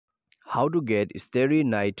How to get starry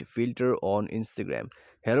night filter on Instagram.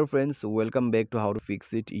 Hello friends, welcome back to how to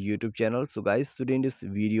fix it YouTube channel. So guys, today in this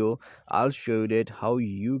video I'll show you that how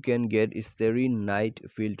you can get starry night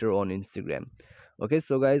filter on Instagram. Okay,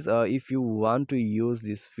 so guys, if you want to use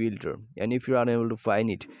this filter and if you are unable to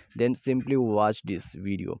find it, then simply watch this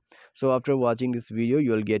video. So after watching this video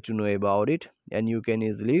you'll get to know about it and you can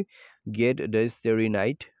easily get the starry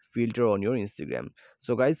night filter on your Instagram.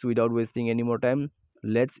 So guys, without wasting any more time,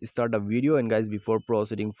 let's start the video. And guys, before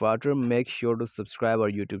proceeding further, make sure to subscribe our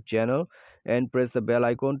YouTube channel and press the bell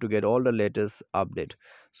icon to get all the latest update.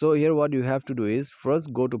 So here what you have to do is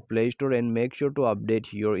first go to Play Store and make sure to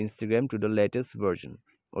update your Instagram to the latest version.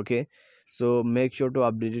 Okay, so make sure to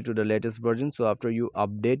update it to the latest version. So after you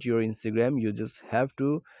update your Instagram, you just have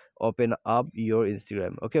to open up your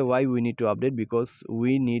Instagram. Okay, why we need to update? Because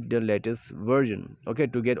we need the latest version, okay,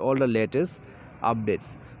 to get all the latest updates.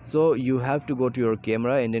 So you have to go to your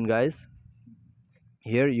camera, and then guys,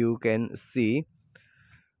 here you can see,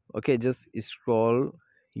 okay, just scroll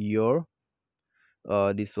your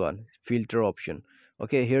this one filter option.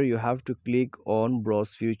 Okay, here you have to click on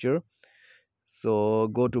browse feature. So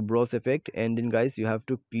go to browse effect, and then guys, you have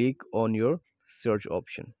to click on your search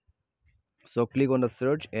option. So click on the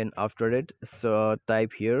search, and after it, so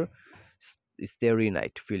type here starry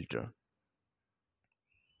night filter.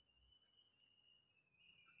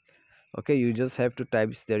 Okay, you just have to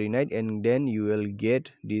type starry night, and then you will get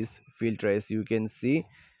this filter as you can see.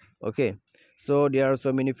 Okay, so there are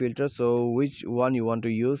so many filters, so which one you want to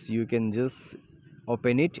use, you can just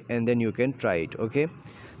open it and then you can try it. Okay,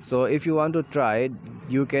 so if you want to try it,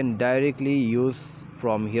 you can directly use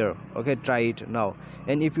from here. Okay, try it now.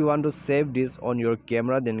 And if you want to save this on your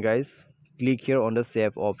camera, then guys, click here on the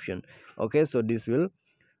save option. Okay, so this will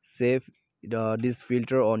save this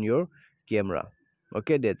filter on your camera.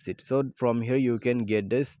 Okay, that's it. So from here you can get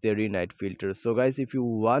the starry night filter. So guys, if you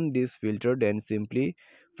want this filter, then simply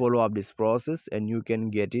follow up this process and you can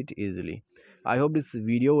get it easily. I hope this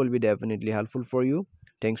video will be definitely helpful for you.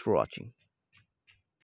 Thanks for watching.